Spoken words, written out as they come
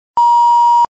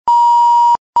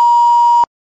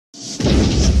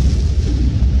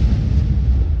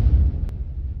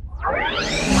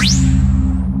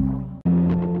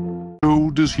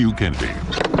does Hugh Kennedy.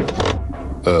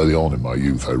 Early on in my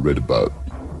youth, I read about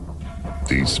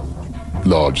these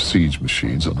large siege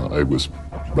machines, and I was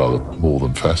rather more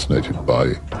than fascinated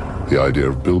by the idea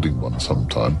of building one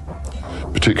sometime,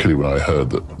 particularly when I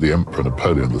heard that the Emperor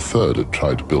Napoleon III had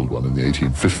tried to build one in the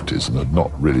 1850s and had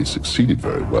not really succeeded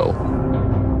very well.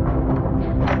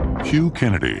 Hugh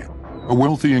Kennedy, a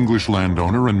wealthy English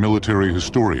landowner and military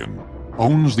historian,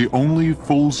 owns the only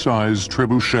full-size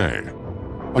trebuchet,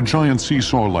 a giant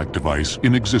seesaw-like device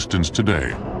in existence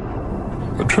today.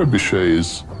 A trebuchet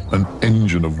is an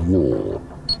engine of war.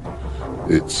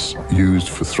 It's used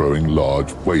for throwing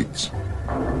large weights.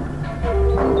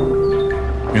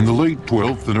 In the late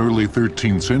 12th and early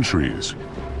 13th centuries,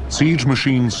 siege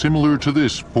machines similar to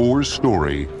this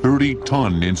 4-story,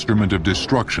 30-ton instrument of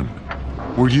destruction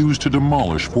were used to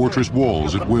demolish fortress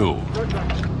walls at will.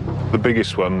 The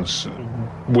biggest ones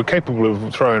were capable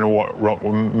of throwing a rock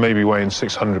maybe weighing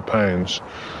 600 pounds.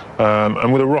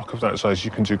 And with a rock of that size,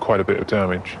 you can do quite a bit of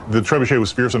damage. The trebuchet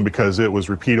was fearsome because it was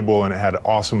repeatable and it had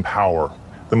awesome power.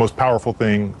 The most powerful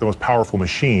thing, the most powerful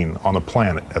machine on the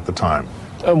planet at the time.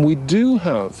 And we do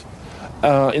have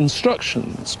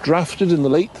instructions drafted in the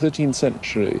late 13th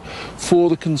century for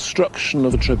the construction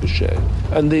of a trebuchet.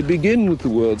 And they begin with the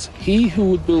words, "He who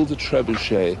would build a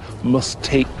trebuchet must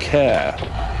take care."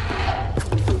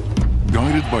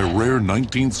 Guided by rare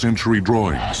 19th century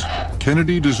drawings,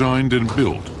 Kennedy designed and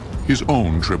built his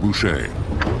own trebuchet.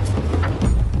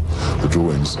 The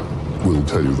drawings will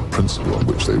tell you the principle on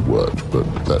which they worked, but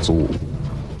that's all.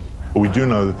 But we do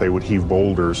know that they would heave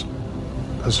boulders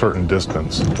a certain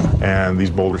distance, and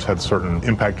these boulders had certain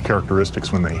impact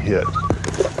characteristics when they hit.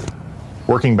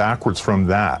 Working backwards from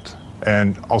that,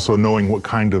 and also knowing what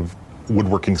kind of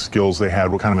woodworking skills they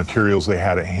had, what kind of materials they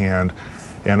had at hand,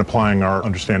 and applying our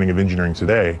understanding of engineering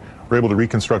today, we're able to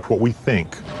reconstruct what we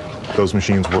think those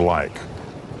machines were like.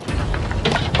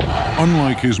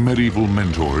 Unlike his medieval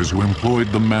mentors who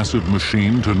employed the massive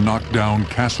machine to knock down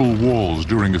castle walls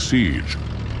during a siege,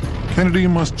 Kennedy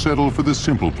must settle for the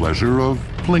simple pleasure of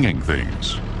flinging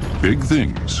things, big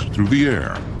things, through the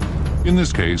air. In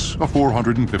this case, a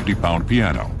 450-pound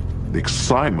piano. The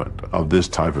excitement of this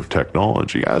type of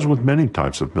technology, as with many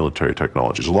types of military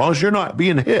technologies, as long as you're not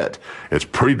being hit, it's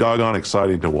pretty doggone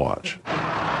exciting to watch.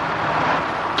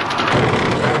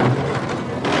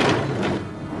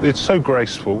 It's so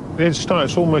graceful. It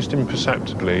starts almost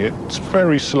imperceptibly. It's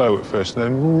very slow at first, and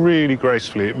then really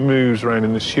gracefully it moves around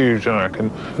in this huge arc,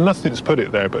 and nothing's put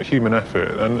it there but human effort.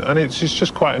 And it's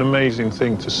just quite an amazing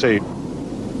thing to see.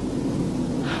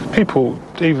 People,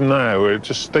 even now,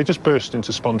 they just burst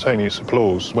into spontaneous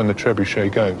applause when the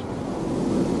trebuchet goes.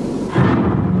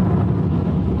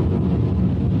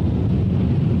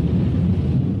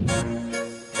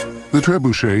 The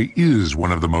trebuchet is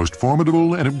one of the most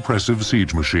formidable and impressive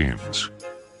siege machines.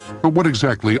 But what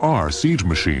exactly are siege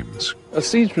machines? A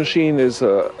siege machine is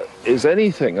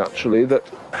anything, actually, that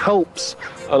helps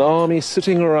an army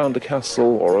sitting around a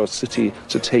castle or a city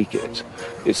to take it.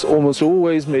 It's almost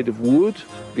always made of wood,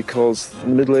 because in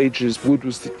the Middle Ages, wood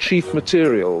was the chief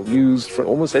material used for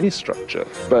almost any structure.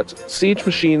 But siege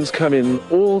machines come in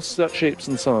all shapes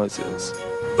and sizes.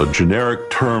 The generic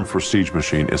term for siege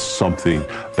machine is something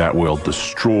that will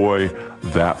destroy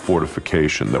that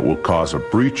fortification, that will cause a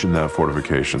breach in that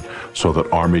fortification so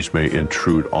that armies may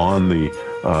intrude on the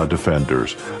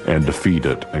defenders and defeat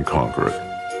it and conquer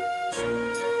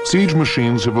it. Siege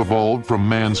machines have evolved from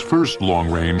man's first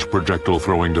long-range projectile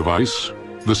throwing device,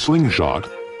 the slingshot,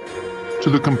 to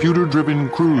the computer-driven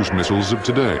cruise missiles of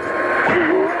today.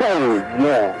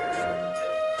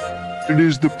 It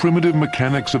is the primitive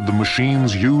mechanics of the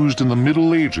machines used in the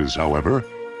Middle Ages, however,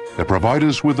 that provide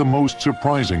us with the most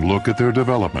surprising look at their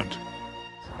development.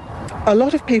 A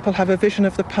lot of people have a vision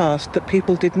of the past that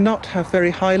people did not have very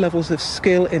high levels of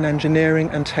skill in engineering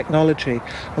and technology.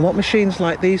 And what machines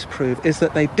like these prove is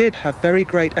that they did have very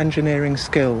great engineering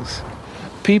skills.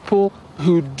 People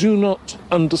who do not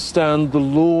understand the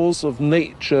laws of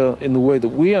nature in the way that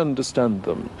we understand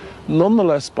them,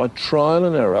 nonetheless, by trial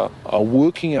and error, are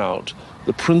working out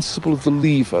the principle of the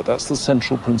lever. That's the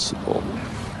central principle.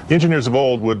 The engineers of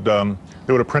old would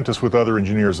apprentice with other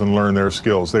engineers and learn their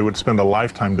skills. They would spend a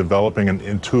lifetime developing an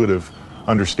intuitive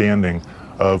understanding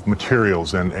of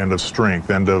materials and of strength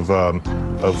and of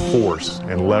force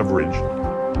and leverage.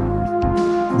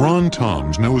 Ron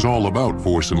Toms knows all about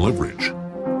force and leverage,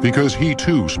 because he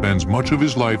too spends much of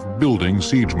his life building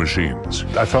siege machines.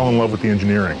 I fell in love with the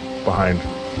engineering behind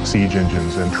siege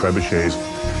engines and trebuchets.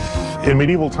 In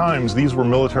medieval times, these were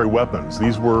military weapons.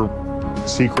 These were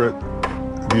secret,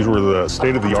 these were the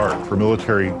state of the art for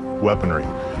military weaponry.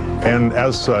 And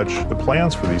as such, the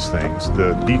plans for these things,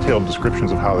 the detailed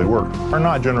descriptions of how they work, are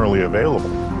not generally available.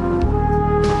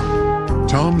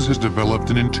 Toms has developed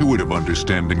an intuitive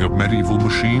understanding of medieval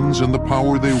machines and the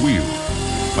power they wield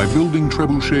by building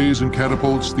trebuchets and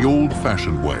catapults the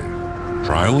old-fashioned way.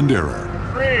 Trial and error.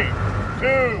 3,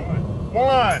 2,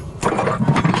 1.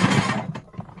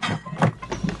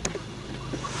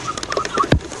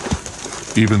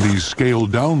 Even these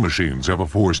scaled-down machines have a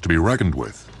force to be reckoned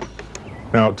with.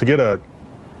 Now, to get a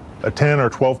 10 or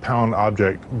 12-pound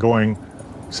object going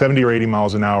 70 or 80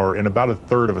 miles an hour in about a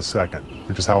third of a second,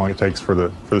 which is how long it takes for the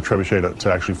trebuchet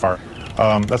to actually fire,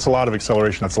 that's a lot of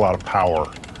acceleration, that's a lot of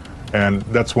power. And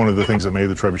that's one of the things that made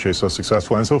the trebuchet so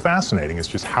successful and so fascinating, is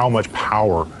just how much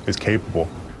power is capable.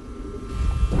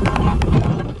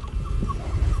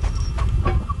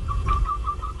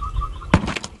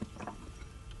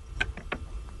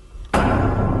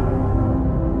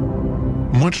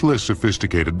 Much less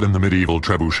sophisticated than the medieval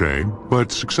trebuchet,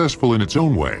 but successful in its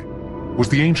own way, was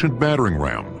the ancient battering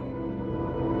ram.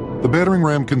 The battering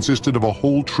ram consisted of a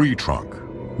whole tree trunk,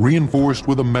 reinforced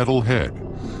with a metal head,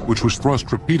 which was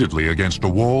thrust repeatedly against a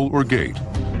wall or gate.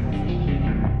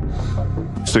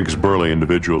 Six burly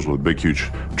individuals with a big, huge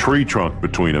tree trunk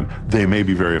between them, they may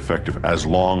be very effective as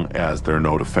long as there are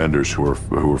no defenders who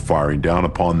are firing down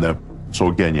upon them. So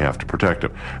again, you have to protect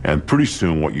them. And pretty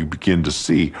soon what you begin to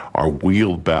see are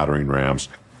wheeled battering rams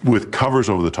with covers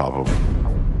over the top of them.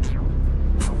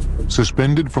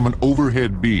 Suspended from an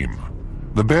overhead beam,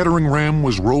 the battering ram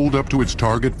was rolled up to its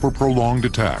target for prolonged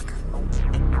attack.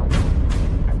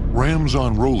 Rams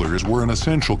on rollers were an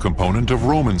essential component of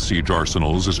Roman siege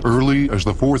arsenals as early as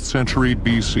the 4th century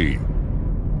BC.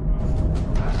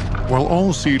 While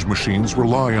all siege machines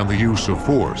rely on the use of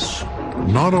force,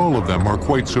 not all of them are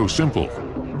quite so simple.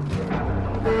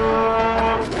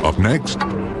 Up next,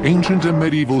 ancient and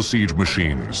medieval siege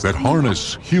machines that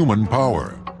harness human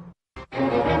power.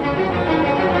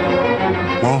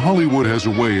 While Hollywood has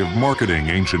a way of marketing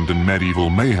ancient and medieval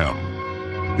mayhem,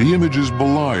 the images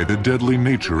belie the deadly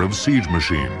nature of siege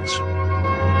machines.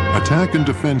 Attack and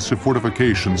defense of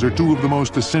fortifications are two of the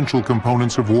most essential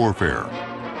components of warfare.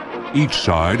 Each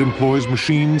side employs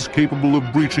machines capable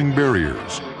of breaching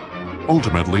barriers,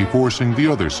 ultimately forcing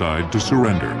the other side to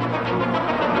surrender.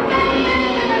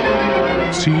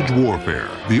 Siege warfare,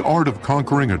 the art of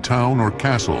conquering a town or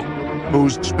castle,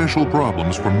 posed special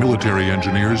problems for military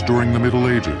engineers during the Middle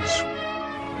Ages.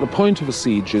 The point of a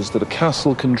siege is that a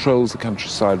castle controls the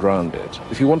countryside around it.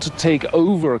 If you want to take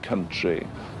over a country,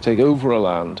 take over a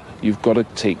land, you've got to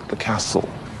take the castle.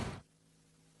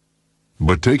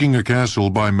 But taking a castle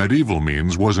by medieval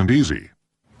means wasn't easy.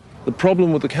 The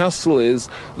problem with the castle is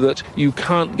that you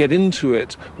can't get into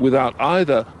it without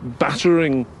either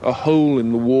battering a hole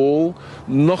in the wall,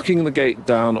 knocking the gate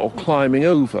down, or climbing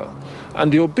over.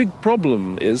 And your big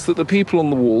problem is that the people on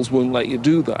the walls won't let you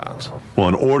do that. Well,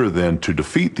 in order then to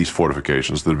defeat these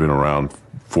fortifications that have been around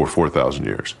for 4,000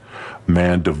 years,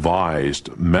 man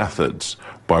devised methods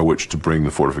by which to bring the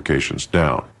fortifications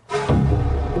down.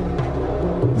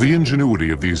 The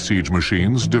ingenuity of these siege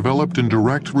machines developed in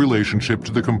direct relationship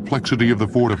to the complexity of the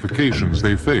fortifications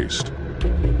they faced.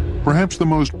 Perhaps the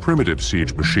most primitive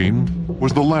siege machine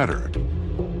was the ladder.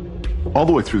 All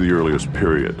the way through the earliest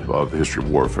period of the history of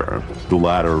warfare, the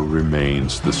ladder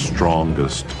remains the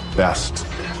strongest, best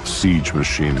siege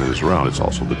machine that is around. It's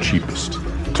also the cheapest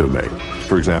to make.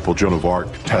 For example, Joan of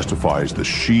Arc testifies that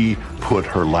she put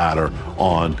her ladder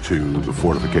onto the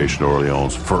fortification of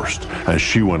Orleans first, and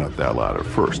she went up that ladder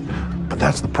first. But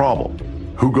that's the problem.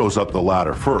 Who goes up the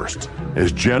ladder first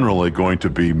is generally going to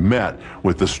be met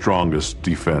with the strongest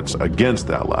defense against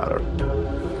that ladder.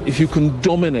 If you can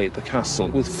dominate the castle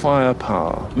with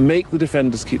firepower, make the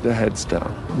defenders keep their heads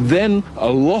down, then a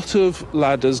lot of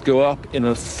ladders go up in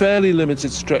a fairly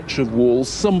limited stretch of walls.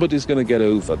 Somebody's going to get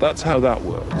over. That's how that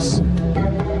works.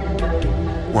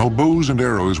 While bows and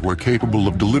arrows were capable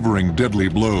of delivering deadly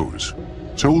blows,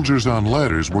 soldiers on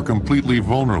ladders were completely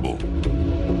vulnerable.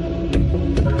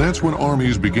 That's when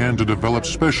armies began to develop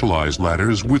specialized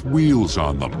ladders with wheels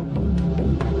on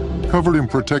them. Covered in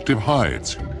protective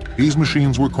hides, these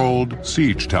machines were called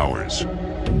siege towers.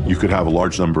 You could have a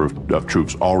large number of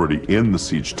troops already in the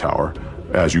siege tower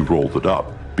as you rolled it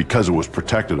up. Because it was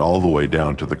protected all the way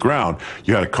down to the ground,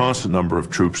 you had a constant number of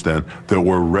troops then that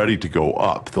were ready to go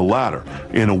up the ladder.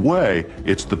 In a way,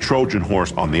 it's the Trojan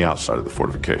horse on the outside of the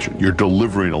fortification. You're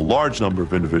delivering a large number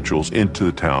of individuals into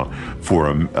the town for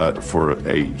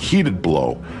a heated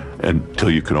blow until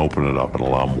you can open it up and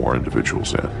allow more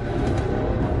individuals in.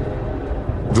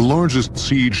 The largest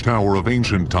siege tower of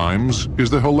ancient times is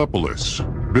the Hellepolis,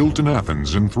 built in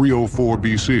Athens in 304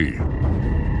 BC.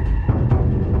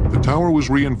 The tower was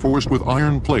reinforced with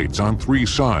iron plates on 3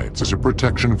 sides as a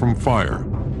protection from fire.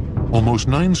 Almost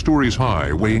 9 stories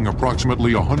high, weighing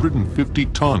approximately 150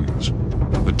 tons,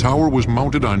 the tower was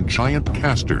mounted on giant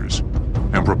casters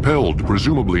and propelled,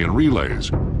 presumably in relays,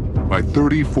 by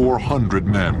 3,400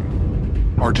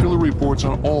 men. Artillery ports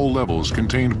on all levels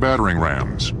contained battering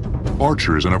rams,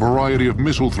 archers, and a variety of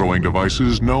missile-throwing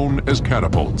devices known as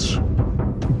catapults.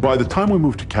 By the time we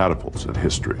move to catapults in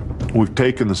history, we've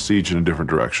taken the siege in a different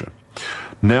direction.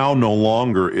 Now no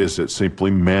longer is it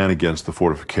simply man against the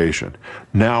fortification.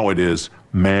 Now it is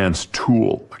man's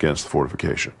tool against the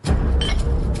fortification.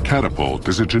 Catapult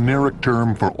is a generic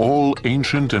term for all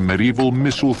ancient and medieval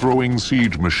missile-throwing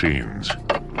siege machines.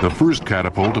 The first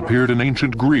catapult appeared in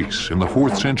ancient Greece in the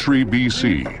 4th century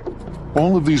BC.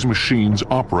 All of these machines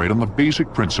operate on the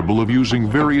basic principle of using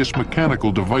various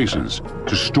mechanical devices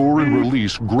to store and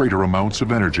release greater amounts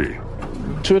of energy.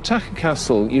 To attack a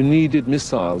castle, you needed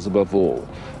missiles above all.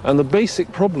 And the basic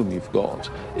problem you've got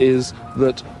is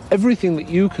that everything that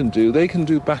you can do, they can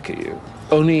do back at you,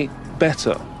 only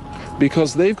better,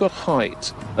 because they've got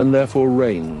height and therefore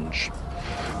range.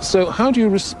 So how do you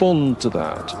respond to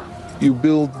that? You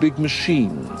build big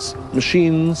machines.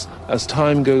 Machines, as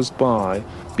time goes by,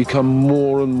 become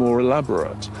more and more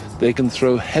elaborate. They can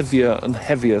throw heavier and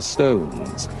heavier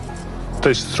stones.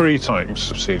 There's 3 types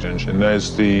of siege engine.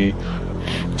 There's the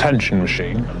tension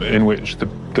machine, in which the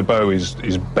bow is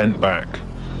bent back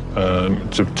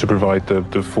to provide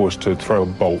the force to throw a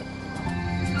bolt.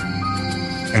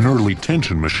 An early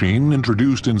tension machine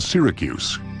introduced in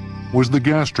Syracuse was the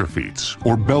gastrophetes,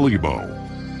 or belly bow.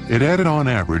 It added on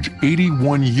average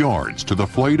 81 yards to the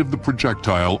flight of the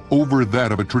projectile over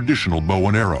that of a traditional bow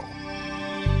and arrow.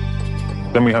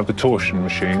 Then we have the torsion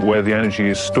machine, where the energy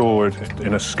is stored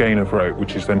in a skein of rope,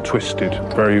 which is then twisted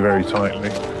very, very tightly.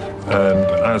 And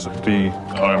as the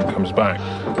iron comes back,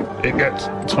 it gets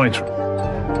tighter.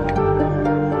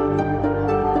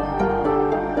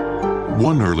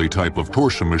 One early type of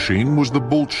torsion machine was the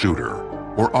bolt shooter,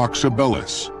 or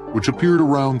oxybellus, which appeared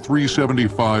around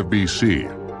 375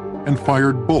 BC and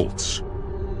fired bolts,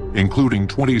 including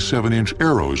 27-inch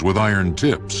arrows with iron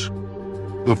tips.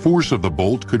 The force of the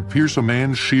bolt could pierce a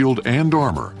man's shield and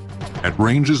armor at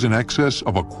ranges in excess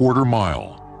of a quarter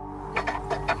mile.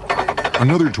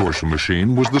 Another torsion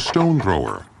machine was the stone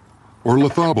thrower, or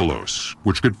lithobolos,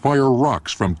 which could fire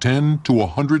rocks from 10 to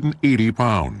 180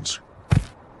 pounds.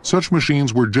 Such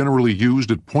machines were generally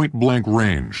used at point-blank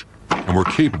range and were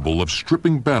capable of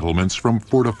stripping battlements from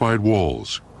fortified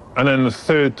walls. And then the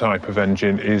third type of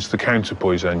engine is the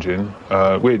counterpoise engine,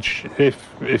 which,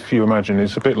 if you imagine,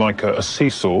 is a bit like a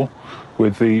seesaw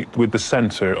with the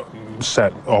center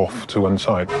set off to one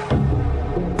side.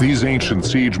 These ancient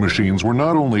siege machines were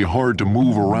not only hard to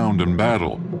move around in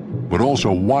battle, but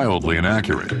also wildly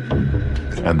inaccurate.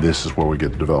 And this is where we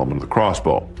get the development of the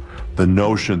crossbow. The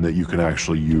notion that you can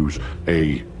actually use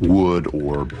a wood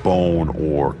or bone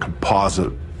or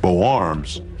composite bow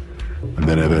arms, and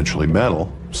then eventually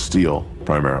metal, steel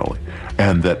primarily,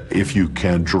 and that if you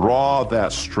can draw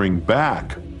that string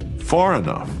back far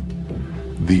enough,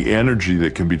 the energy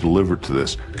that can be delivered to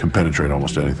this can penetrate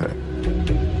almost anything.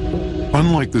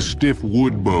 Unlike the stiff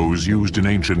wood bows used in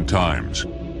ancient times,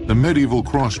 the medieval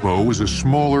crossbow was a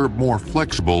smaller, more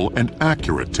flexible, and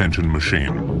accurate tension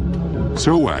machine.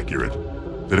 So accurate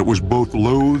that it was both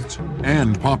loathed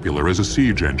and popular as a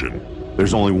siege engine.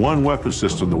 There's only one weapon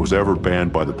system that was ever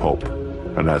banned by the Pope,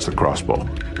 and that's the crossbow.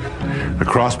 The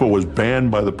crossbow was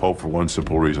banned by the Pope for one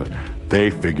simple reason. They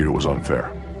figured it was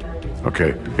unfair.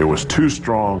 Okay, it was too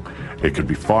strong. It could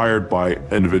be fired by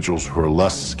individuals who are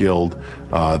less skilled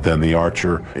than the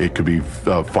archer. It could be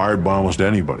fired by almost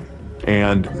anybody.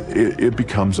 And it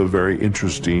becomes a very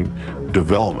interesting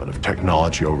development of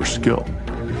technology over skill.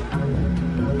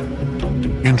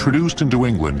 Introduced into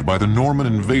England by the Norman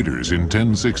invaders in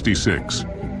 1066,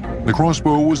 the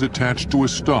crossbow was attached to a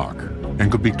stock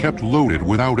and could be kept loaded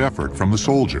without effort from the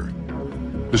soldier.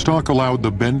 The stock allowed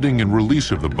the bending and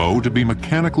release of the bow to be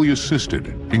mechanically assisted,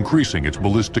 increasing its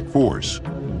ballistic force.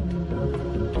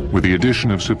 With the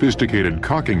addition of sophisticated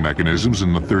cocking mechanisms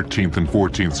in the 13th and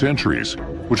 14th centuries,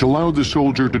 which allowed the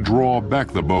soldier to draw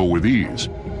back the bow with ease,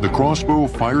 the crossbow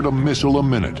fired a missile a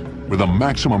minute with a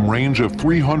maximum range of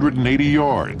 380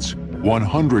 yards,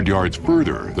 100 yards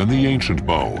further than the ancient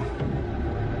bow.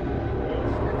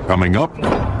 Coming up,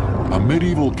 a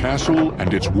medieval castle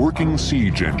and its working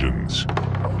siege engines.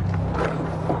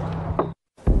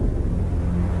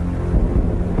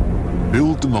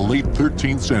 Built in the late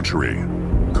 13th century,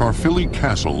 Caerphilly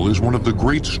Castle is one of the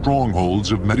great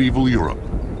strongholds of medieval Europe.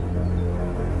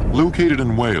 Located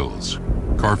in Wales,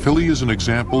 Caerphilly is an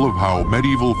example of how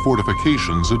medieval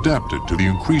fortifications adapted to the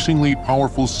increasingly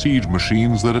powerful siege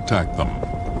machines that attacked them.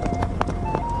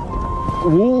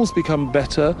 Walls become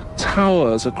better,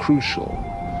 towers are crucial.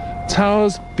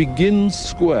 Towers begin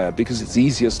square because it's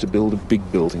easiest to build a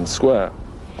big building square.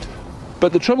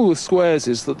 But the trouble with squares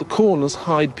is that the corners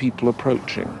hide people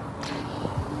approaching.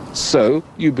 So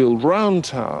you build round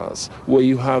towers where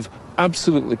you have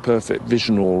absolutely perfect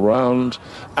vision all round,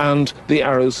 and the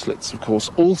arrow slits, of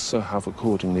course, also have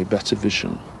accordingly better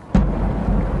vision.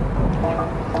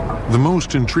 The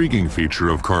most intriguing feature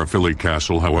of Caerphilly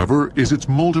Castle, however, is its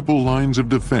multiple lines of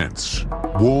defense,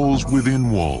 walls within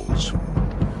walls.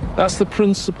 That's the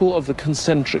principle of the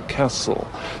concentric castle.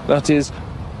 That is,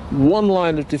 one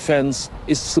line of defense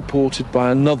is supported by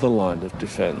another line of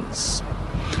defense.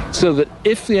 So that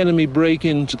if the enemy break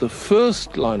into the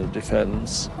first line of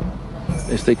defense,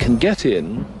 if they can get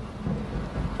in,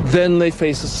 then they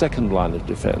face a second line of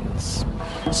defense.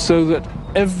 So that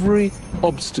every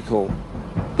obstacle,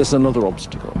 there's another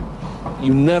obstacle.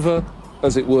 You never,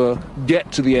 as it were,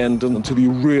 get to the end until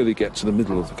you really get to the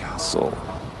middle of the castle.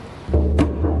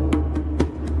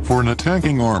 For an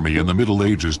attacking army in the Middle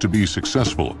Ages to be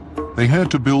successful, they had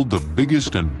to build the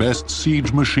biggest and best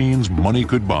siege machines money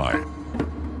could buy.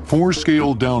 4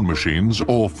 scaled-down machines,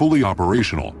 all fully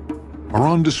operational, are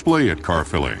on display at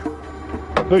Caerphilly.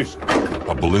 Loose.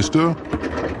 A ballista,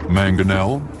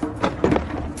 mangonel,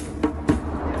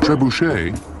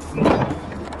 trebuchet,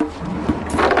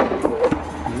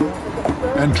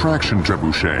 and traction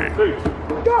trebuchet,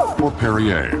 or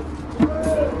Perrier.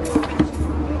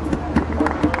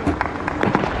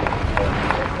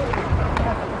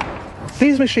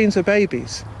 These machines are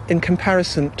babies in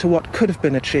comparison to what could have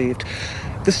been achieved.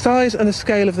 The size and the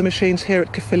scale of the machines here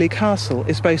at Caerphilly Castle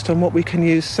is based on what we can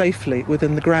use safely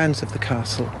within the grounds of the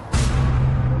castle.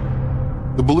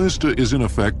 The ballista is in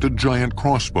effect a giant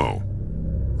crossbow.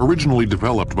 Originally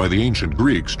developed by the ancient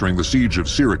Greeks during the siege of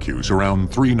Syracuse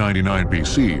around 399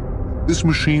 BC, this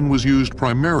machine was used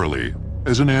primarily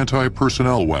as an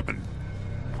anti-personnel weapon.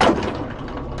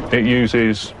 It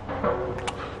uses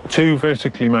 2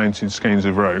 vertically mounted skeins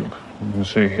of rope, you can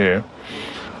see here,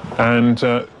 and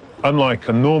unlike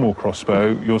a normal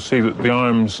crossbow, you'll see that the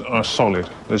arms are solid.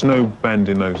 There's no bend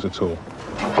in those at all.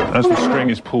 As the string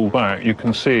is pulled back, you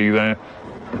can see there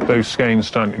those skeins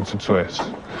starting to twist.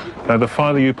 Now, the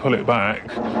farther you pull it back,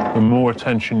 the more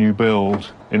tension you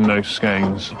build in those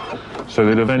skeins, so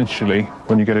that eventually,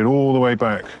 when you get it all the way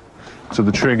back to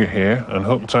the trigger here and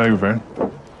hooked over,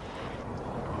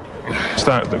 it's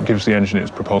that gives the engine its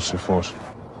propulsive force.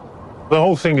 The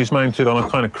whole thing is mounted on a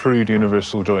kind of crude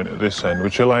universal joint at this end,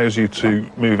 which allows you to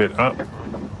move it up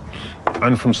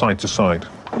and from side to side.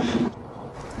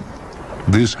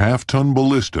 This half-ton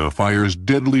ballista fires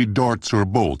deadly darts or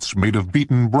bolts made of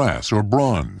beaten brass or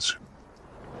bronze.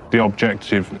 The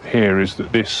objective here is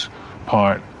that this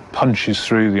part punches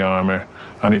through the armour,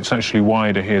 and it's actually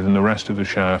wider here than the rest of the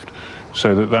shaft,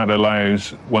 so that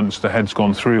allows, once the head's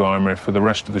gone through armour, for the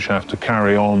rest of the shaft to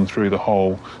carry on through the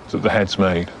hole that the head's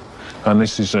made. And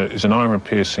this is an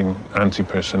armour-piercing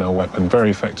anti-personnel weapon, very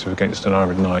effective against an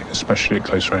armoured knight, especially at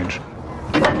close range.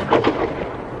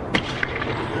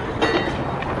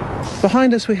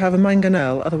 Behind us we have a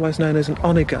mangonel, otherwise known as an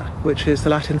onager, which is the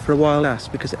Latin for a wild ass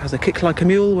because it has a kick like a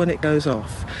mule when it goes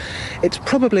off. It's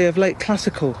probably of late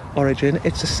classical origin.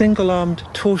 It's a single-armed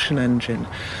torsion engine.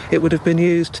 It would have been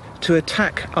used to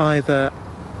attack either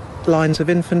lines of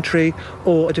infantry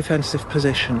or defensive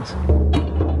positions.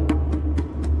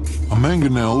 A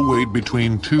mangonel weighed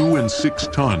between 2 and 6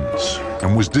 tons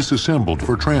and was disassembled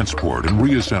for transport and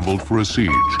reassembled for a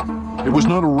siege. It was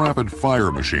not a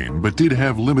rapid-fire machine, but did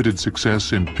have limited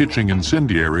success in pitching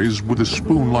incendiaries with a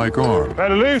spoon-like arm.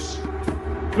 Better loose!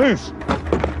 Loose!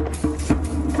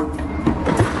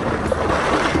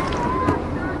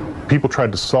 People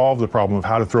tried to solve the problem of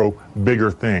how to throw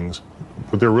bigger things.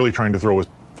 What they're really trying to throw is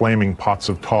flaming pots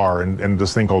of tar and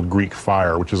this thing called Greek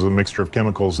fire, which is a mixture of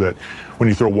chemicals that when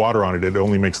you throw water on it, it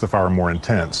only makes the fire more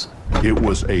intense. It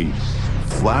was a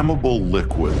flammable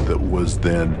liquid that was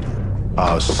then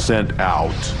sent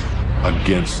out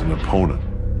against an opponent.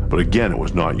 But again, it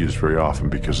was not used very often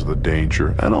because of the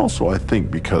danger, and also I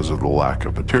think because of the lack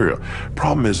of material.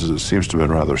 Problem is it seems to have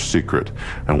been rather secret,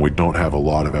 and we don't have a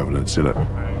lot of evidence in it.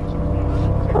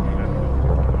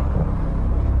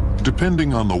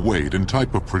 Depending on the weight and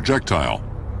type of projectile,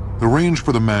 the range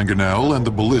for the mangonel and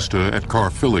the ballista at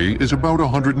Caerphilly is about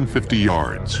 150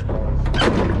 yards.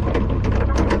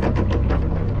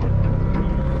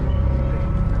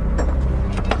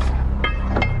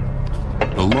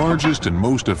 The largest and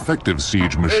most effective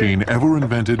siege machine ever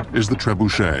invented is the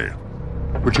trebuchet,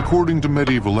 which according to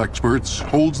medieval experts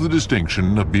holds the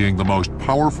distinction of being the most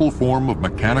powerful form of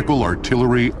mechanical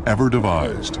artillery ever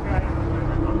devised.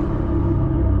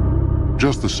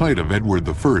 Just the sight of Edward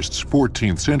I's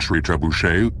 14th century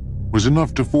trebuchet was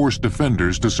enough to force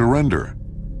defenders to surrender.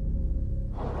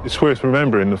 It's worth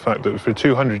remembering the fact that for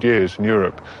 200 years in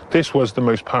Europe, this was the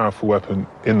most powerful weapon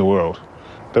in the world.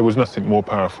 There was nothing more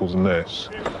powerful than this.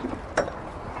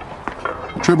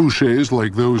 Trebuchets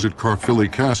like those at Caerphilly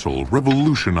Castle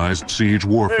revolutionized siege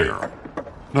warfare,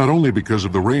 not only because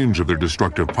of the range of their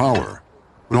destructive power,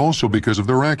 but also because of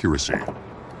their accuracy.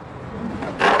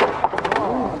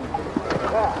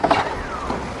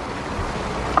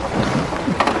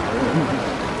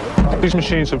 These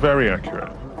machines are very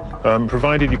accurate.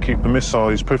 Provided you keep the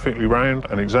missiles perfectly round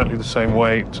and exactly the same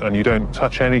weight and you don't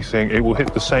touch anything, it will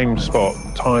hit the same spot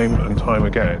time and time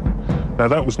again. Now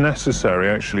that was necessary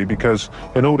actually because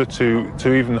in order to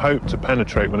even hope to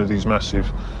penetrate one of these massive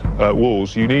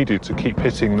walls, you needed to keep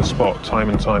hitting the spot time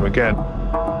and time again.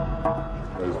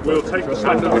 We'll take the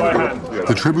slender by hand.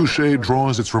 The trebuchet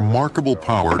draws its remarkable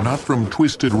power not from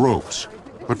twisted ropes,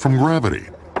 but from gravity.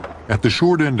 At the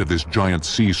short end of this giant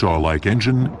seesaw-like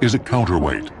engine is a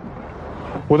counterweight.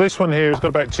 Well, this one here has got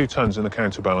about 2 tons in the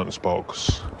counterbalance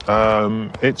box.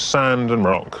 It's sand and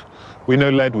rock. We know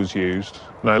lead was used.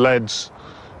 Now, lead's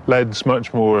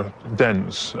much more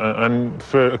dense, and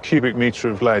for a cubic metre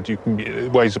of lead,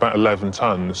 it weighs about 11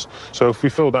 tons. So if we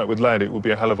fill that with lead, it will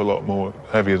be a hell of a lot more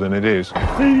heavier than it is.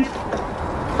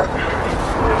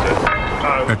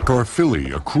 At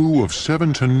Caerphilly, a crew of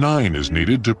 7 to 9 is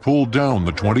needed to pull down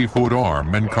the 20-foot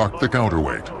arm and cock the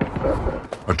counterweight.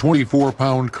 A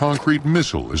 24-pound concrete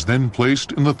missile is then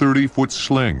placed in the 30-foot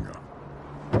sling.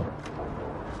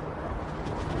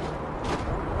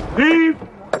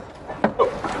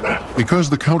 Because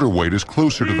the counterweight is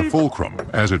closer to the fulcrum,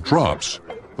 as it drops,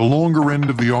 the longer end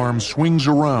of the arm swings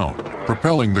around,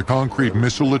 propelling the concrete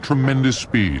missile at tremendous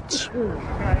speeds.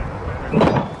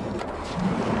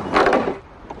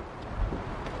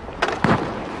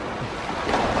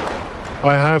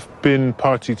 I have been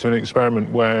party to an experiment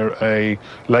where a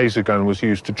laser gun was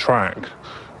used to track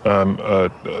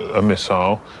a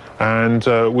missile, and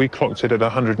we clocked it at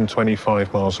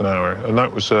 125 miles an hour, and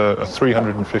that was a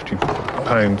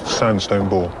 350-pound sandstone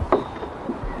ball.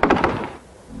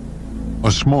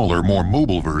 A smaller, more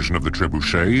mobile version of the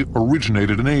trebuchet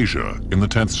originated in Asia in the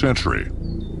 10th century.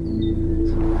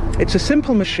 It's a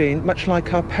simple machine, much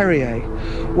like our Perrier,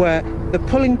 where the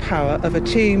pulling power of a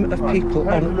team of people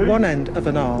on one end of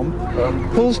an arm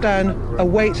pulls down a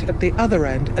weight at the other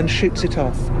end and shoots it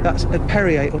off. That's a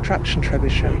Perrier or traction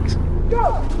trebuchet.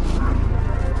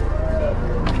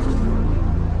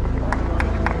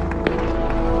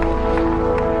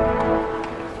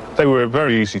 They were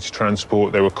very easy to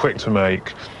transport, they were quick to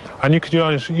make, and you could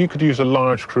use a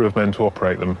large crew of men to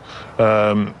operate them.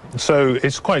 So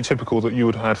it's quite typical that you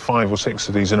would have had 5 or 6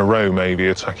 of these in a row, maybe,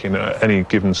 attacking any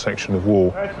given section of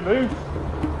wall.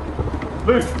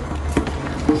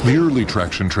 The early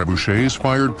traction trebuchets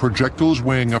fired projectiles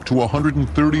weighing up to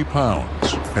 130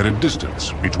 pounds at a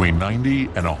distance between 90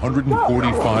 and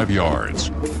 145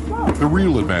 yards. The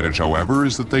real advantage, however,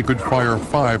 is that they could fire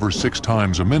 5 or 6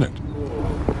 times a minute.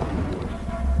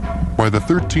 By the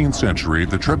 13th century,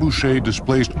 the trebuchet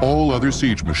displaced all other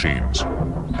siege machines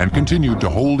and continued to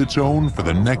hold its own for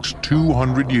the next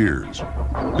 200 years,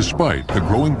 despite the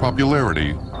growing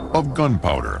popularity of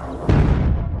gunpowder.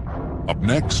 Up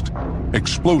next,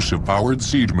 explosive-powered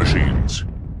siege machines.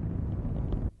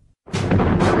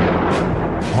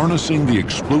 Harnessing the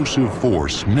explosive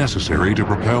force necessary to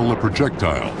propel a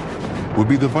projectile would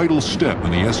be the vital step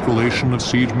in the escalation of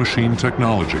siege machine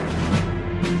technology.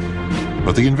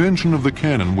 But the invention of the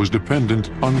cannon was dependent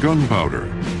on gunpowder.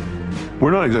 We're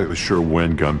not exactly sure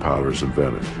when gunpowder is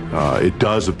invented. It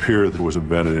does appear that it was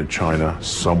invented in China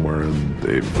somewhere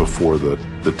before the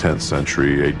 10th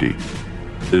century AD.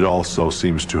 It also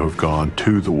seems to have gone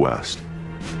to the West.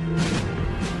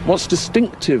 What's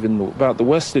distinctive about the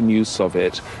Western use of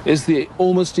it is the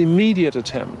almost immediate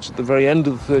attempt at the very end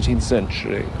of the 13th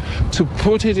century to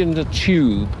put it in a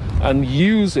tube and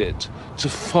use it to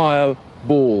fire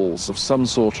balls of some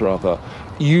sort or other,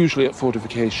 usually at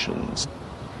fortifications.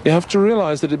 You have to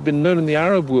realize that it had been known in the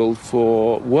Arab world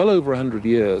for well over 100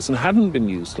 years and hadn't been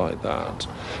used like that,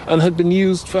 and had been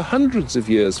used for hundreds of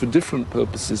years for different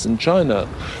purposes in China.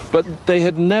 But they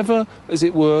had never, as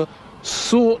it were,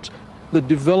 sought the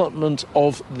development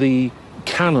of the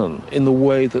cannon in the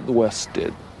way that the West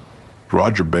did.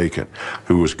 Roger Bacon,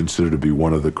 who was considered to be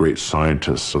one of the great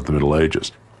scientists of the Middle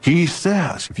Ages, He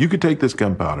says, if you could take this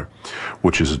gunpowder,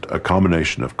 which is a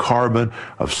combination of carbon,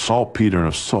 of saltpeter, and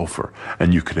of sulfur,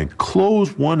 and you could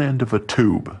enclose one end of a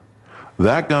tube,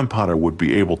 that gunpowder would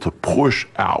be able to push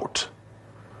out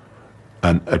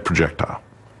a projectile.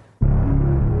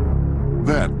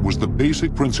 That was the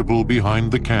basic principle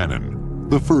behind the cannon,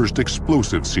 the first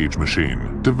explosive siege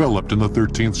machine, developed in the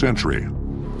 13th century.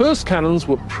 First cannons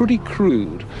were pretty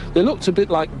crude. They looked a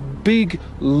bit like big,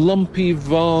 lumpy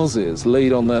vases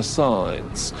laid on their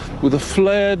sides, with a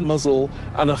flared muzzle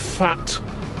and a fat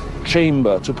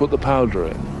chamber to put the powder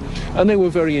in. And they were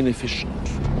very inefficient.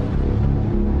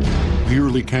 The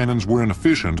early cannons were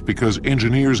inefficient because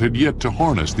engineers had yet to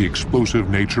harness the explosive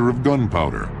nature of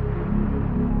gunpowder.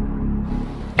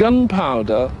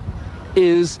 Gunpowder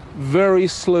is very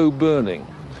slow burning.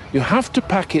 You have to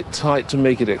pack it tight to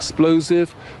make it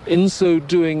explosive. In so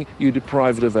doing, you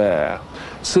deprive it of air.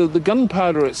 So the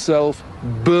gunpowder itself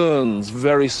burns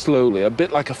very slowly, a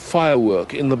bit like a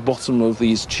firework in the bottom of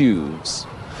these tubes,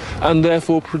 and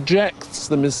therefore projects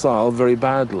the missile very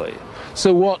badly.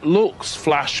 So what looks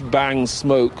flash, bang,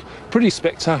 smoke, pretty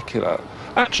spectacular,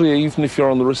 actually, even if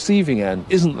you're on the receiving end,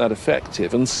 isn't that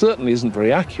effective and certainly isn't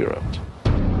very accurate.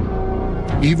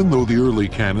 Even though the early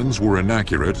cannons were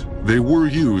inaccurate, they were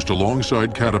used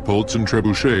alongside catapults and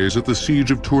trebuchets at the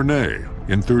Siege of Tournai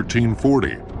in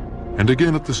 1340, and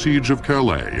again at the Siege of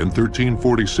Calais in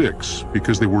 1346,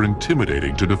 because they were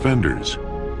intimidating to defenders.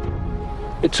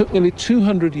 It took nearly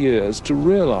 200 years to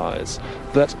realize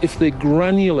that if they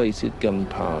granulated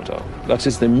gunpowder, that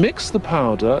is, they mixed the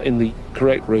powder in the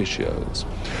correct ratios,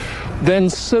 then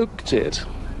soaked it,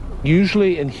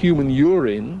 usually in human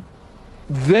urine,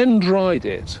 then dried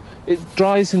it. It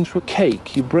dries into a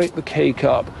cake. You break the cake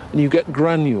up and you get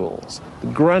granules. The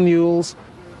granules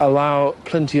allow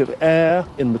plenty of air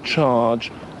in the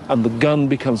charge and the gun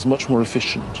becomes much more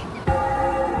efficient.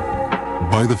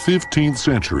 By the 15th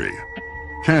century,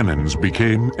 cannons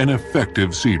became an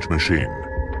effective siege machine.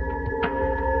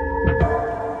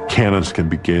 Cannons can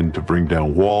begin to bring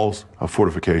down walls of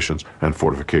fortifications, and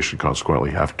fortification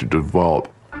consequently have to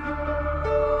develop.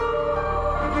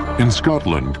 In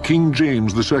Scotland, King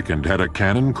James II had a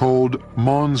cannon called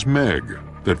Mons Meg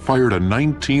that fired a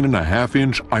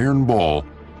 19.5-inch iron ball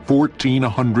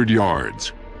 1,400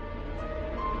 yards.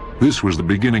 This was the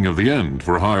beginning of the end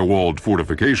for high-walled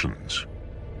fortifications.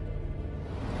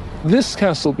 This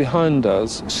castle behind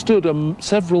us stood a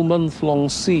several-month-long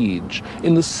siege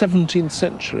in the 17th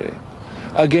century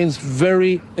against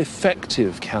very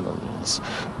effective cannons,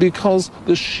 because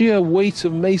the sheer weight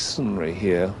of masonry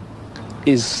here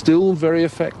is still very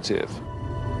effective.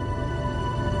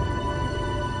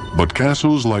 But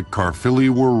castles like Caerphilly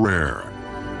were rare.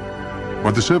 By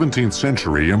the 17th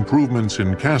century, improvements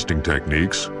in casting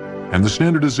techniques and the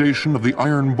standardization of the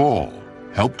iron ball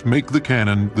helped make the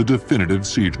cannon the definitive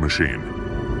siege machine.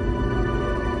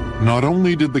 Not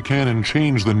only did the cannon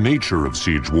change the nature of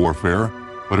siege warfare,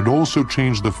 but it also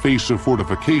changed the face of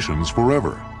fortifications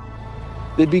forever.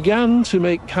 They began to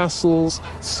make castles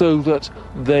so that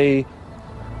they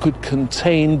could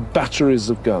contain batteries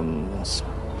of guns.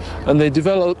 And they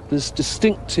developed this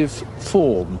distinctive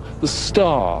form, the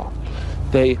star.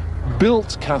 They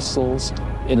built castles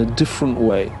in a different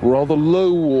way. Rather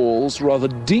low walls, rather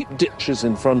deep ditches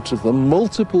in front of them,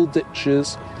 multiple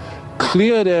ditches,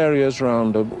 cleared areas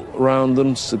around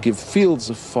them to give fields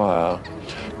of fire.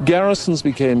 Garrisons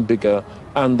became bigger,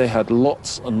 and they had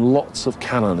lots and lots of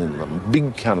cannon in them,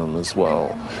 big cannon as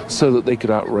well, so that they could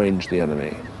outrange the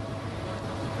enemy.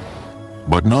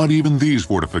 But not even these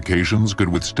fortifications could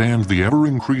withstand the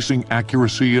ever-increasing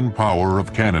accuracy and power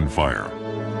of cannon fire.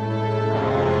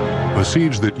 A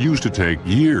siege that used to take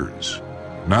years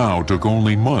now took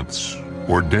only months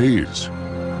or days.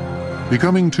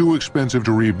 Becoming too expensive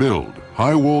to rebuild,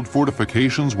 high-walled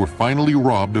fortifications were finally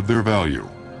robbed of their value.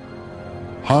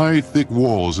 High, thick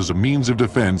walls as a means of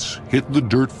defense hit the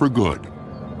dirt for good,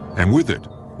 and with it,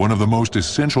 one of the most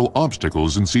essential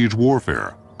obstacles in siege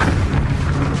warfare.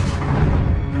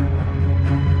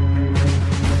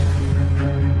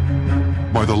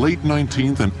 By the late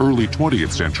 19th and early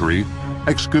 20th century,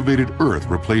 excavated earth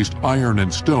replaced iron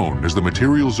and stone as the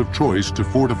materials of choice to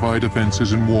fortify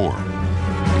defenses in war.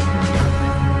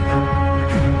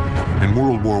 In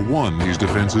World War I, these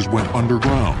defenses went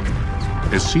underground,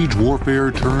 as siege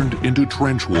warfare turned into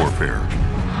trench warfare,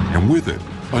 and with it,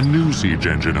 a new siege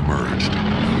engine emerged.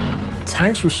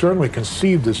 Tanks were certainly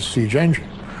conceived as a siege engine.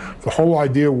 The whole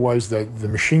idea was that the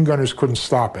machine gunners couldn't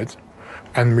stop it,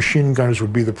 and machine gunners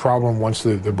would be the problem once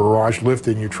the barrage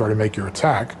lifted and you try to make your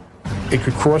attack. It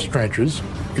could cross trenches.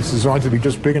 It's designed to be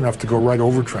just big enough to go right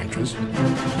over trenches.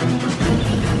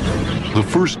 The The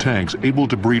first tanks able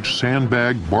to breach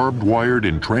sandbagged, barbed-wired,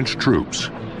 entrenched troops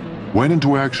went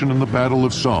into action in the Battle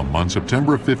of Somme on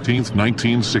September 15,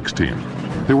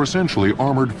 1916. They were essentially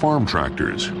armored farm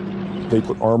tractors. They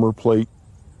put armor plate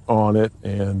on it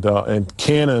and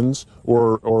cannons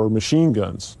or machine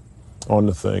guns on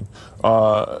the thing.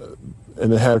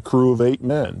 And it had a crew of 8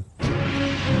 men.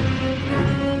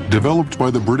 Developed by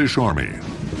the British Army,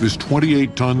 this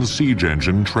 28-ton siege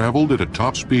engine traveled at a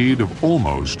top speed of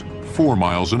almost 4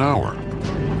 miles an hour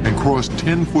and crossed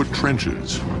 10-foot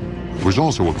trenches. It was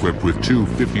also equipped with 2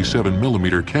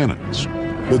 57mm cannons.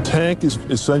 The tank is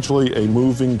essentially a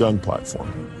moving gun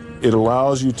platform. It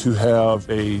allows you to have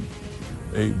a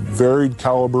varied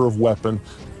caliber of weapon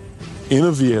in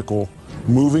a vehicle,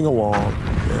 moving along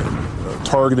and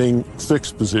targeting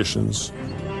fixed positions.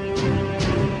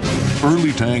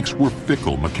 Early tanks were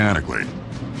fickle mechanically,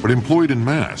 but employed in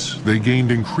mass, they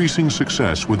gained increasing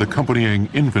success with accompanying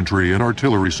infantry and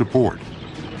artillery support.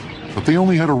 But they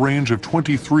only had a range of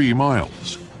 23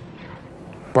 miles.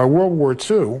 By World War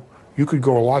II, you could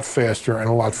go a lot faster and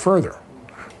a lot further.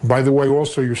 By the way,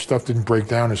 also, your stuff didn't break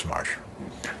down as much.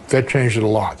 That changed it a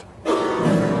lot.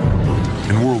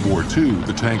 In World War II,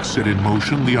 the tanks set in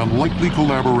motion the unlikely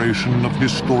collaboration of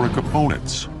historic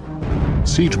opponents,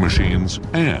 siege machines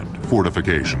and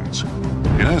fortifications.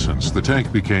 In essence, the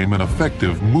tank became an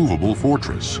effective, movable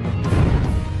fortress.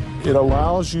 It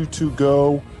allows you to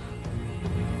go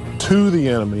to the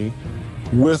enemy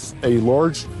with a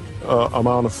large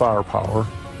amount of firepower,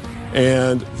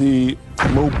 and the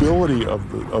mobility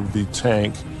of the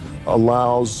tank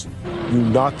allows you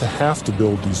not to have to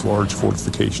build these large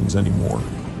fortifications anymore.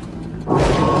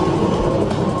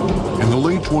 In the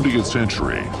late 20th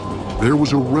century, there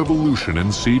was a revolution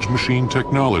in siege machine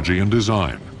technology and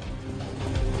design.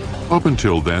 Up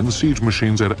until then, siege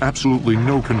machines had absolutely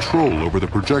no control over the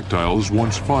projectiles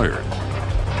once fired.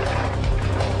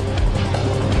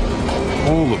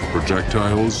 All of the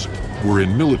projectiles were,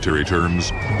 in military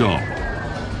terms, dumb.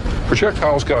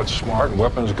 Projectiles got smart and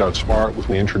weapons got smart with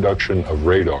the introduction of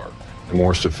radar and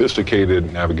more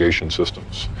sophisticated navigation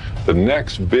systems. The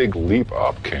next big leap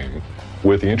up came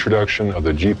with the introduction of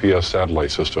the GPS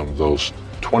satellite system, those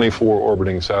 24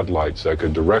 orbiting satellites that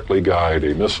could directly guide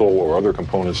a missile or other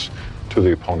components to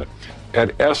the opponent.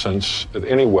 At essence,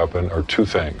 any weapon are 2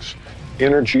 things: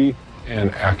 energy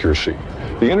and accuracy.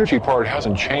 The energy part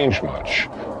hasn't changed much.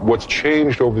 What's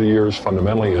changed over the years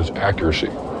fundamentally is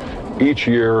accuracy. Each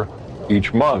year,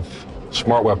 each month,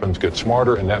 smart weapons get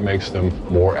smarter, and that makes them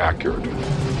more accurate.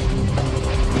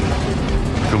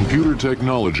 Computer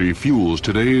technology fuels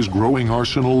today's growing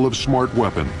arsenal of smart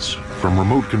weapons, from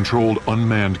remote-controlled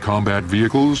unmanned combat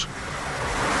vehicles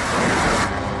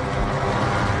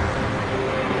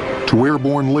to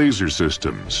airborne laser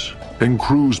systems and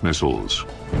cruise missiles,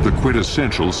 the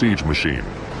quintessential siege machine.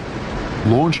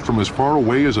 Launched from as far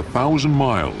away as 1,000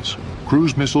 miles,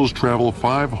 cruise missiles travel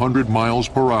 500 miles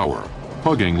per hour,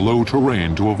 hugging low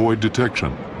terrain to avoid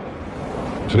detection.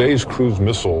 Today's cruise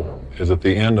missile is at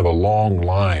the end of a long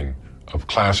line of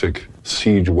classic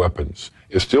siege weapons.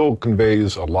 It still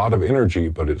conveys a lot of energy,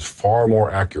 but it's far more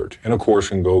accurate, and of course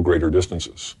can go greater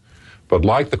distances. But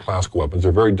like the classical weapons,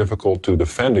 they're very difficult to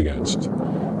defend against.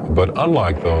 But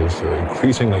unlike those, they're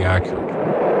increasingly accurate.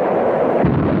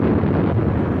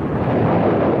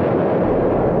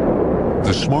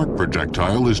 The smart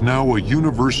projectile is now a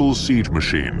universal siege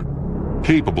machine,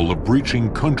 capable of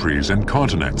breaching countries and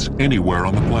continents anywhere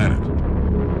on the planet.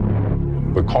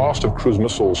 The cost of cruise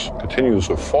missiles continues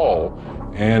to fall,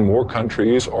 and more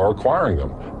countries are acquiring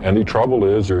them. And the trouble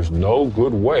is, there's no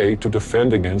good way to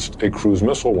defend against a cruise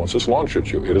missile once it's launched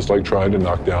at you. It is like trying to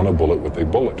knock down a bullet with a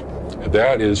bullet. And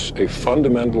that is a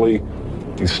fundamentally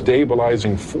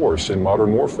destabilizing force in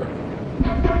modern warfare.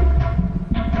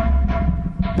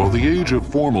 While the age of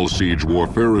formal siege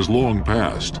warfare is long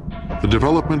past, the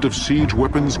development of siege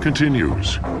weapons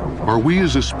continues. Are we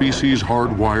as a species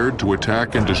hardwired to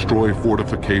attack and destroy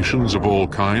fortifications of all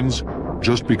kinds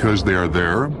just because they are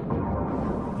there?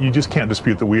 You just can't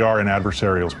dispute that we are an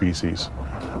adversarial species.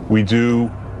 We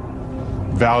do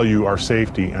value our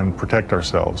safety and protect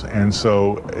ourselves. And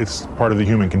so it's part of the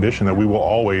human condition that we will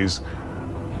always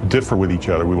differ with each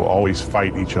other. We will always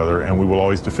fight each other, and we will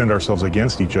always defend ourselves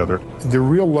against each other. The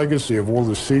real legacy of all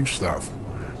the siege stuff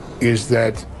is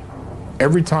that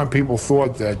every time people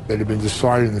thought that it had been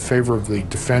decided in the favor of the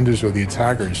defenders or the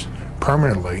attackers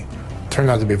permanently, it turned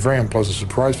out to be a very unpleasant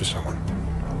surprise for someone.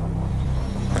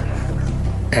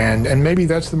 And maybe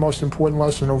that's the most important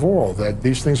lesson of all, that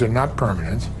these things are not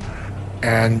permanent,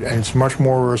 and it's much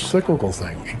more a cyclical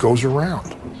thing. It goes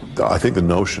around. I think the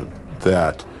notion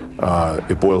that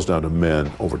it boils down to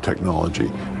men over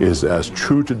technology, is as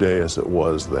true today as it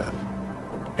was then.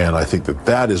 And I think that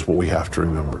that is what we have to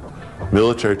remember.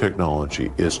 Military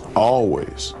technology is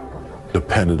always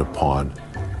dependent upon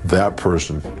that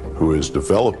person who is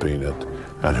developing it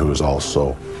and who is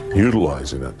also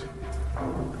utilizing it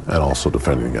and also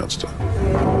defending against it.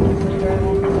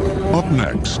 Up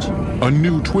next, a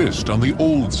new twist on the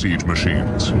old siege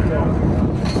machines.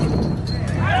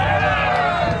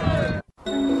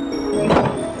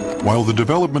 While the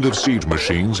development of siege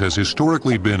machines has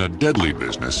historically been a deadly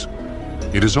business,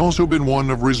 it has also been one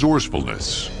of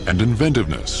resourcefulness and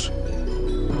inventiveness.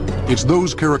 It's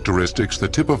those characteristics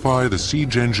that typify the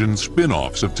siege engine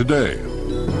spin-offs of today.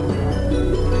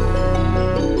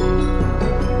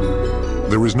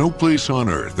 There is no place on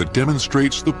earth that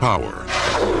demonstrates the power,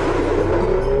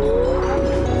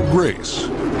 grace,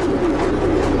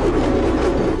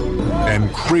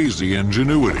 and crazy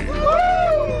ingenuity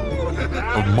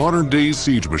of modern-day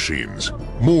siege machines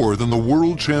more than the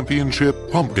World Championship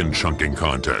Pumpkin Chunking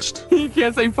Contest. You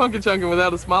can't say pumpkin chunking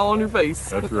without a smile on your face.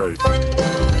 That's right.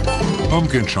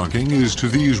 Pumpkin chunking is to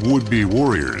these would-be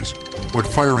warriors what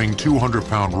firing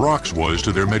 200-pound rocks was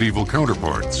to their medieval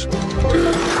counterparts.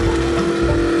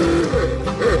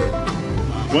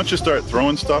 Once you start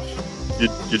throwing stuff,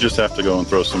 you just have to go and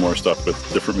throw some more stuff with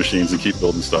different machines and keep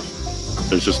building stuff.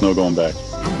 There's just no going back.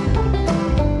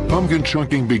 Pumpkin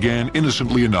chunking began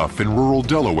innocently enough in rural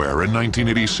Delaware in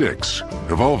 1986,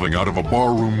 evolving out of a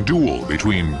barroom duel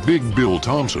between Big Bill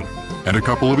Thompson and a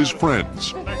couple of his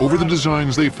friends over the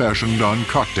designs they fashioned on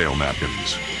cocktail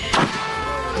napkins.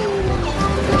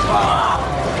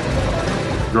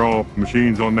 Draw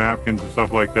machines on napkins and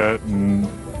stuff like that and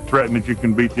threaten that you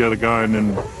can beat the other guy, and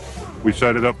then we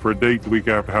set it up for a date the week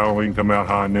after Halloween, come out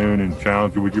high noon and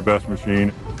challenge you with your best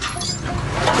machine.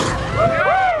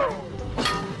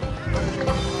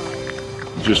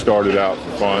 Just started out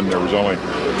for fun. There was only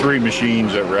 3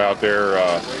 machines that were out there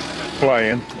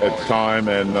playing at the time,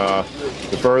 and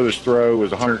the furthest throw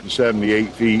was 178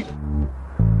 feet.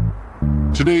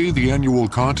 Today, the annual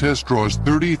contest draws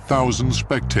 30,000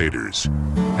 spectators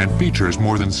and features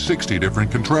more than 60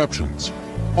 different contraptions,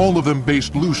 all of them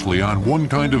based loosely on one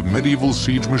kind of medieval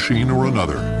siege machine or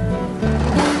another.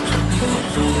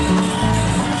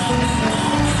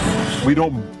 We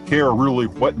don't care really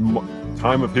what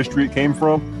time of history it came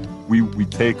from. We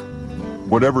take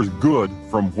whatever's good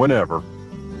from whenever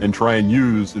and try and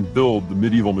use and build the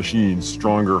medieval machines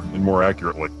stronger and more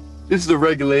accurately. This is a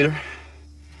regulator.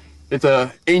 It's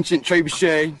an ancient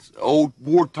trebuchet, it's an old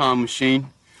wartime machine,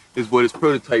 is what it's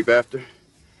prototype after.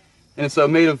 And it's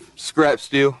made of scrap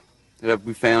steel that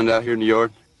we found out here in the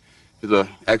yard. There's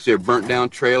actually a burnt down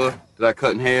trailer that I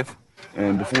cut in half.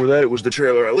 And before that, it was the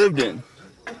trailer I lived in.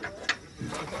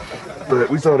 But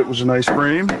we thought it was a nice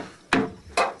frame.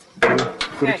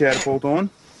 Put a catapult on.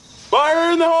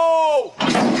 Fire in the hole!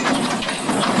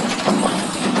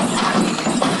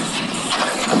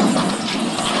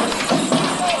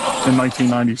 In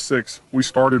 1996, we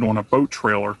started on a boat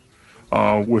trailer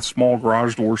with small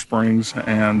garage door springs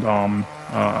and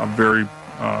a very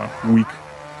weak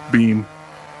beam.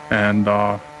 And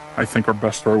I think our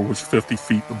best throw was 50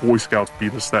 feet. The Boy Scouts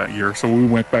beat us that year, so we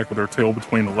went back with our tail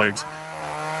between the legs.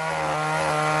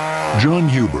 John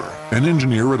Huber, an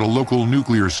engineer at a local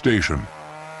nuclear station,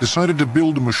 decided to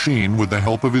build a machine with the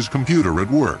help of his computer at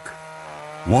work.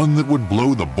 One that would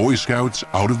blow the Boy Scouts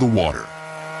out of the water.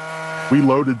 We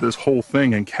loaded this whole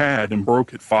thing in CAD and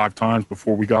broke it 5 times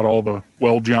before we got all the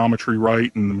weld geometry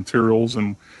right and the materials.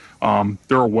 And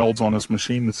there are welds on this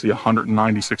machine that see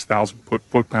 196,000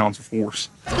 foot-pounds of force.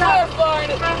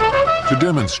 To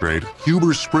demonstrate,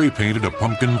 Huber spray painted a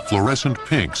pumpkin fluorescent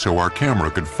pink so our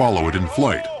camera could follow it in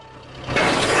flight.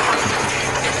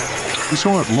 We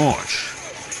saw it launch,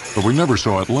 but we never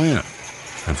saw it land.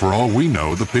 And for all we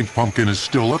know, the pink pumpkin is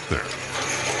still up there.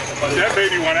 That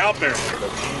baby went out there.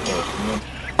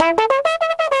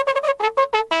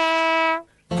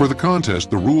 For the contest,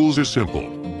 the rules are simple.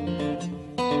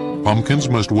 Pumpkins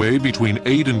must weigh between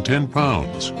 8 and 10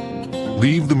 pounds,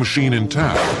 leave the machine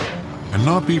intact, and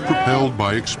not be propelled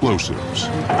by explosives.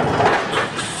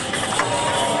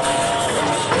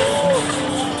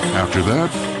 After that,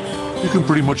 you can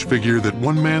pretty much figure that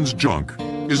one man's junk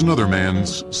is another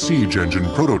man's siege engine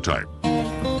prototype.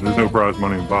 There's no prize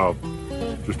money involved.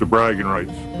 Just a bragging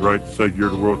rights. The right to say you're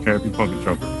the world champion pumpkin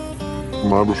chunker.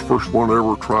 I was the first one to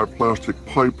ever try plastic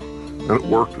pipe, and it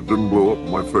worked. It didn't blow up in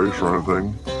my face or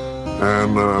anything.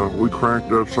 And we cranked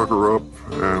that sucker up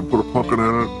and put a pumpkin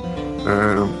in it,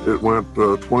 and it went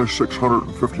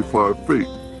 2,655 feet.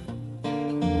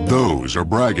 Those are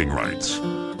bragging rights.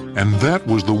 And that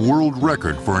was the world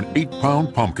record for an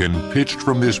 8-pound pumpkin pitched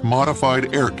from this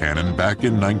modified air cannon back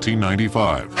in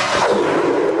 1995.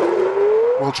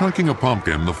 While chunking a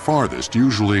pumpkin, the farthest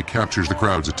usually captures the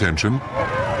crowd's attention.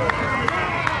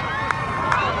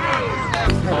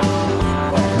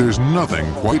 There's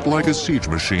nothing quite like a siege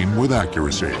machine with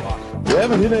accuracy. We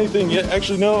haven't hit anything yet.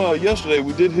 Actually, no, yesterday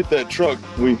we did hit that truck.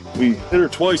 We hit her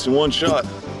twice in one shot.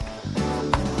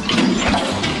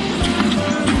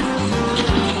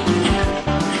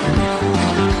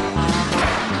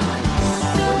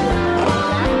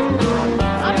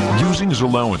 Using his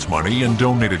allowance money and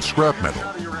donated scrap metal,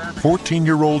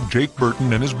 14-year-old Jake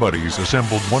Burton and his buddies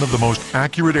assembled one of the most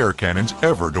accurate air cannons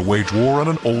ever to wage war on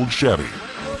an old Chevy,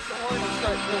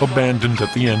 abandoned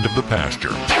at the end of the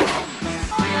pasture.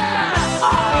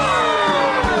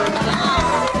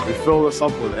 We fill this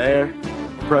up with air,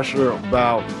 pressure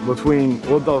about between,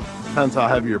 well, depends how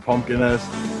heavy your pumpkin is,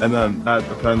 and then that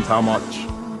depends how much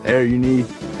air you need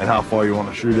and how far you want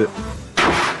to shoot it.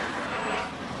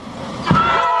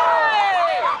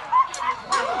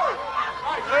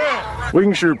 We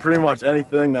can shoot pretty much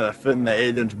anything that fit in the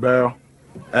 8-inch barrel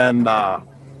and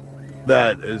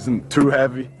that isn't too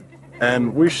heavy.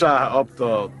 And we shot up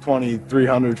to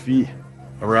 2,300 feet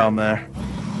around there.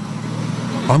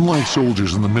 Unlike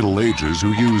soldiers in the Middle Ages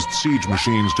who used siege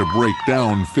machines to break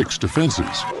down fixed defenses,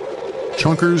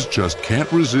 chunkers just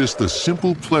can't resist the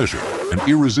simple pleasure and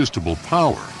irresistible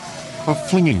power of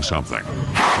flinging something,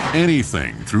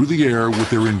 anything, through the air with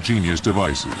their ingenious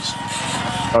devices.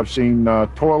 I've seen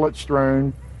toilets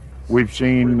thrown, we've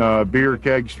seen beer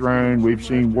kegs thrown, we've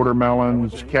seen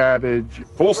watermelons, cabbage.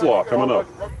 Coleslaw coming up.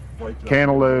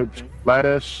 Cantaloupes,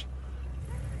 lettuce,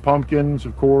 pumpkins,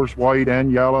 of course, white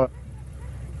and yellow.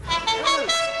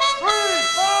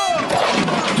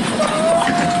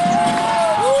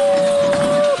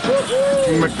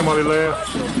 You make somebody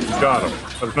laugh, you got them.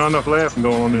 But there's not enough laughing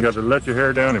going on. You got to let your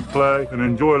hair down and play and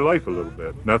enjoy life a little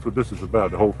bit. And that's what this is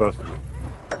about, the whole festival.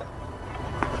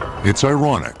 It's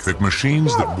ironic that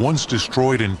machines that once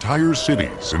destroyed entire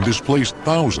cities and displaced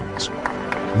thousands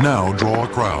now draw a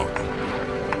crowd.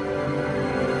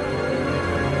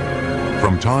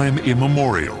 From time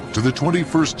immemorial to the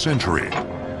 21st century,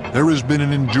 there has been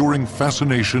an enduring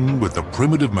fascination with the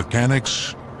primitive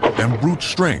mechanics and brute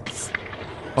strength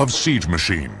of siege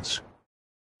machines.